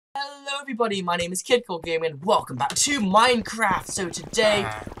Hello everybody, my name is Kidcoregaming and welcome back to Minecraft. So today,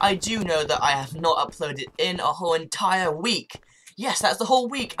 I do know that I have not uploaded in a whole entire week. Yes, that's the whole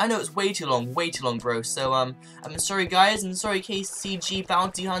week. I know it's way too long, bro. So, I'm sorry guys, I'm sorry KCG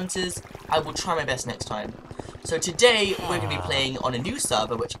Bounty Hunters. I will try my best next time. So today, we're going to be playing on a new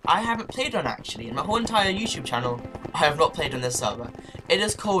server, which I haven't played on actually. In my whole entire YouTube channel, I have not played on this server. It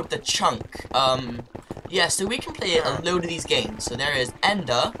is called The Chunk. Yeah, so we can play a load of these games. So there is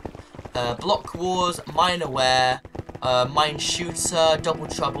Ender, Block Wars, Mine Aware, Mine Shooter, Double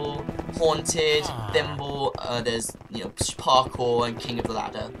Trouble, Haunted, Thimble, there's, you know, Parkour and King of the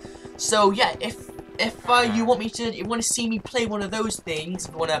Ladder. So yeah, if you want to see me play one of those things,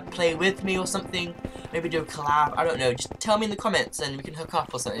 if you want to play with me or something, maybe do a collab, I don't know, just tell me in the comments and we can hook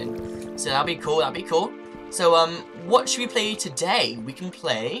up or something. So that'd be cool, So, what should we play today? We can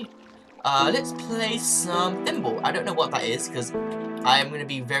play, let's play some Thimble. I don't know what that is, because I am going to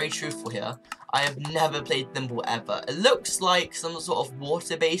be very truthful here. I have never played Thimble ever. It looks like some sort of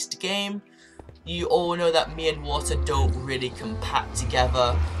water-based game. You all know that me and water don't really compact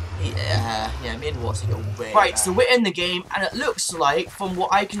together. Yeah, me and water go way. Right, so we're in the game, and it looks like, from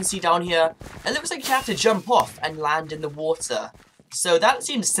what I can see down here, it looks like you have to jump off and land in the water. So that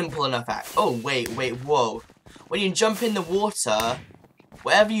seems simple enough. Oh, wait, whoa. When you jump in the water,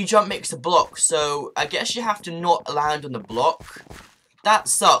 wherever you jump makes a block, so I guess you have to not land on the block. That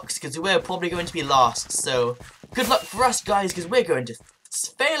sucks, because we're probably going to be last, so good luck for us, guys, because we're going to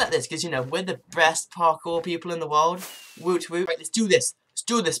fail at this, because, you know, we're the best parkour people in the world. Woot woot. Right, let's do this. Let's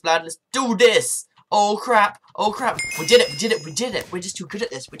do this, lad. Let's do this. Oh, crap. We did it. We're just too good at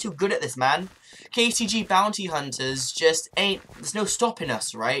this. We're too good at this, man. KCG Bounty Hunters just ain't, there's no stopping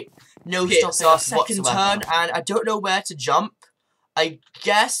us, right? No stopping us second turn, and I don't know where to jump. I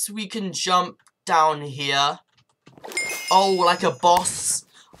guess we can jump down here. Oh, like a boss.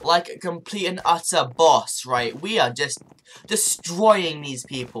 Like a complete and utter boss, right? We are just destroying these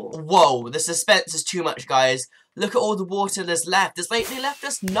people. Whoa, the suspense is too much, guys. Look at all the water there's left. It's like they left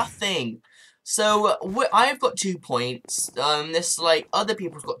us nothing. So, I've got 2 points. Other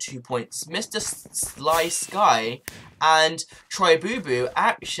people's got 2 points. Mr. Sly Sky and Troy Boo Boo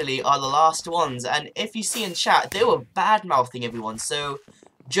actually are the last ones. And if you see in chat, they were bad-mouthing everyone. So,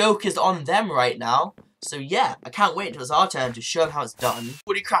 joke is on them right now. So, yeah, I can't wait until it's our turn to show them how it's done.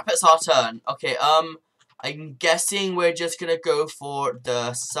 Holy crap, it's our turn. Okay, I'm guessing we're just gonna go for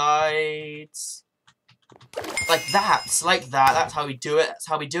the sides. Like that. That's how we do it.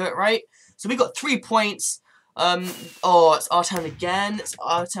 Right? So we got 3 points. Oh, it's our turn again.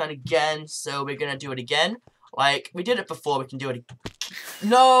 So we're gonna do it again. Like, we did it before, we can do it again.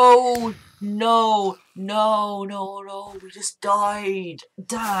 No. We just died.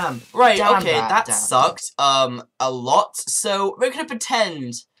 Damn. Right, okay, that sucked, a lot. So we're gonna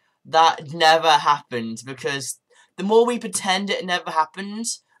pretend that never happened, because the more we pretend it never happened,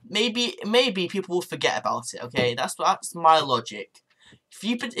 maybe people will forget about it, okay? That's my logic.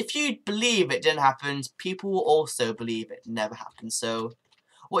 If you believe it didn't happen, people will also believe it never happened. So,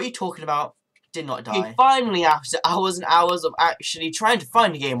 what are you talking about? Did not die. Okay, finally, after hours and hours of actually trying to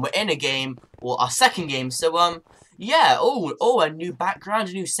find a game, we're in a game, or our second game. So, yeah. Oh, a new background,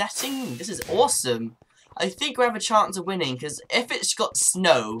 a new setting. This is awesome. I think we have a chance of winning, because if it's got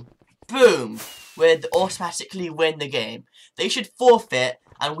snow, boom, we'd automatically win the game. They should forfeit,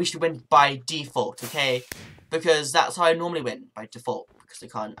 and we should win by default, okay? Because that's how I normally win, by default.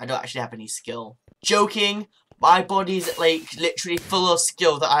 Because I don't actually have any skill. Joking, my body's, like, literally full of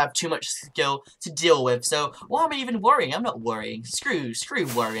skill that I have too much skill to deal with. So, why am I even worrying? I'm not worrying. Screw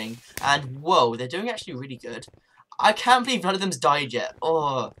worrying. And, whoa, they're doing actually really good. I can't believe none of them's died yet.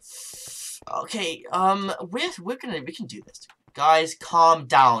 Oh. Okay, we can do this. Guys, calm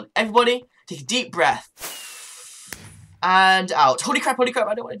down. Everybody, take a deep breath. And out. Holy crap, I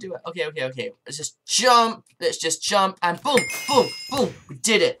don't want to do it. Okay. Let's just jump, and boom. We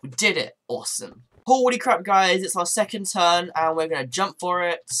did it. Awesome. Holy crap, guys, it's our second turn, and we're gonna jump for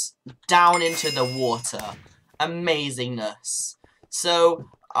it down into the water. Amazingness. So,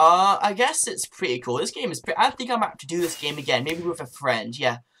 I guess it's pretty cool. This game is I think I might have to do this game again, maybe with a friend,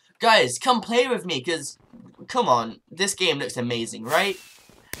 yeah. Guys, come play with me, because, come on, this game looks amazing, right?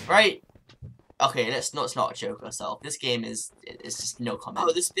 Okay, let's not joke ourselves. This game it's just no comment.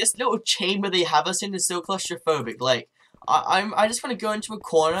 Oh, this little chamber they have us in is so claustrophobic. Like, I just want to go into a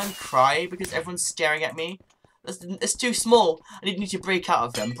corner and cry because everyone's staring at me. It's too small. I need to break out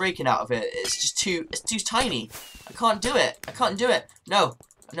of it. I'm breaking out of it. It's too tiny. I can't do it. No.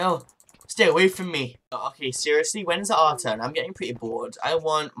 Stay away from me. Okay, seriously, when is it our turn? I'm getting pretty bored. I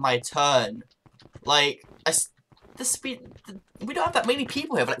want my turn. Like, the speed. We don't have that many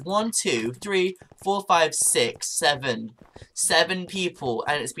people here. But like 1, 2, 3, 4, 5, 6, 7. 7 people,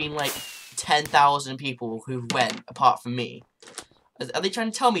 and it's been like 10,000 people who went apart from me. Are they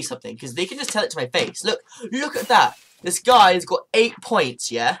trying to tell me something? Because they can just tell it to my face. Look at that. This guy's got 8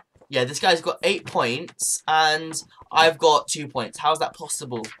 points. Yeah. Yeah. This guy's got 8 points, and I've got 2 points. How's that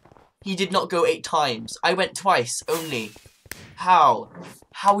possible? He did not go 8 times. I went twice only. How?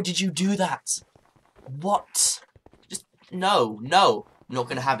 How did you do that? What? Just, no. I'm not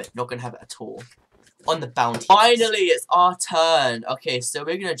gonna have it. Not gonna have it at all. On the bounty. Finally, it's our turn. Okay, so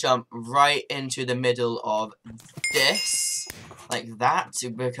we're gonna jump right into the middle of this. Like that.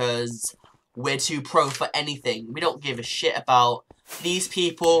 Because we're too pro for anything. We don't give a shit about these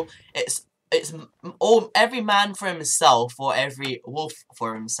people. It's every man for himself, or every wolf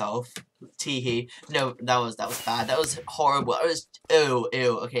for himself. Teehee. No, that was bad. That was horrible. That was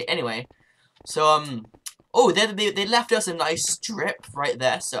ew. Okay, anyway. So oh, they left us a nice strip right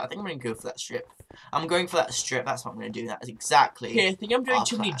there. So I think I'm gonna go for that strip. I'm going for that strip. That's what I'm gonna do. That is exactly. Okay, I think I'm doing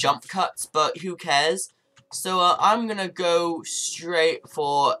too many jump cuts, but who cares? So I'm gonna go straight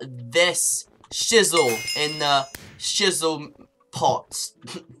for this shizzle in the shizzle pot.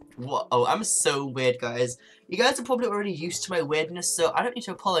 What? Oh, I'm so weird, guys. You guys are probably already used to my weirdness, so I don't need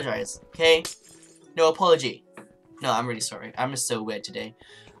to apologize, okay? No apology. No, I'm really sorry. I'm just so weird today.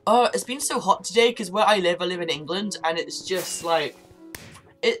 It's been so hot today because where I live in England, and it's just like,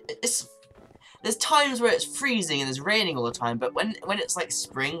 it's there's times where it's freezing and it's raining all the time, but when it's like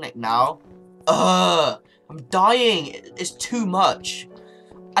spring, like now, I'm dying. It's too much.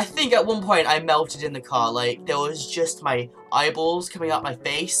 I think at one point I melted in the car. Like, there was just my eyeballs coming out my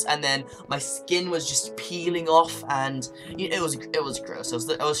face, and then my skin was just peeling off, and it was gross.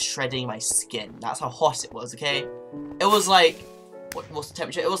 I was shredding my skin. That's how hot it was, okay? It was like, what's the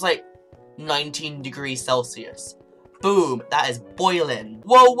temperature? It was like 19 degrees Celsius. Boom, that is boiling.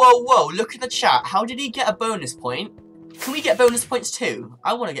 Whoa, look at the chat. How did he get a bonus point? Can we get bonus points too?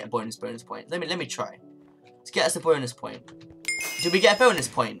 I want to get a bonus point. Let me try. Let's get us a bonus point. Did we get a bonus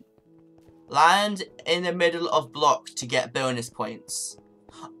point? Land in the middle of block to get bonus points.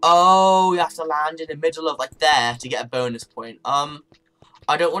 Oh, you have to land in the middle of like there to get a bonus point.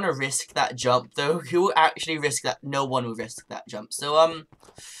 I don't want to risk that jump though. Who will actually risk that? No one will risk that jump. So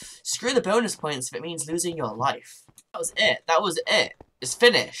screw the bonus points if it means losing your life. That was it. It's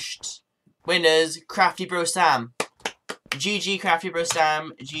finished. Winners, Crafty Bro Sam. GG Crafty Bro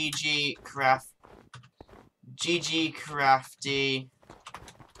Sam. GG Crafty.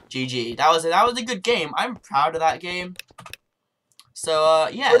 GG. That was a good game. I'm proud of that game. So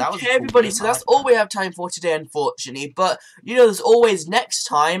yeah, that was okay, everybody. Game. So that's all we have time for today, unfortunately. But you know, there's always next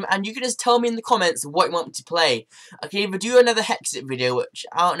time, and you can just tell me in the comments what you want me to play. I can either do another Hexit video, which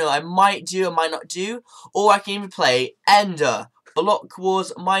I don't know, I might do, I might not do, or I can even play Ender, Block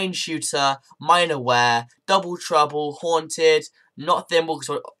Wars, Mine Shooter, Mine Aware, Double Trouble, Haunted. Not Thimble,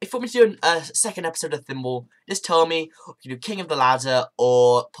 because if you want me to do a second episode of Thimble, just tell me. You can do King of the Ladder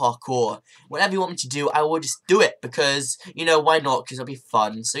or Parkour. Whatever you want me to do, I will just do it, because, you know, why not? Because it'll be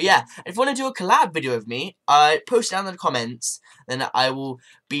fun. So yeah, if you want to do a collab video with me, post it down in the comments, then I will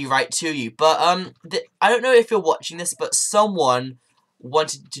be right to you. But, I don't know if you're watching this, but someone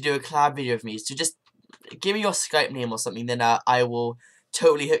wanted to do a collab video with me, so just give me your Skype name or something, then I will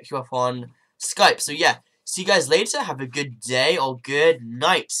totally hook you up on Skype. So yeah. See you guys later. Have a good day or good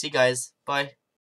night. See you guys. Bye.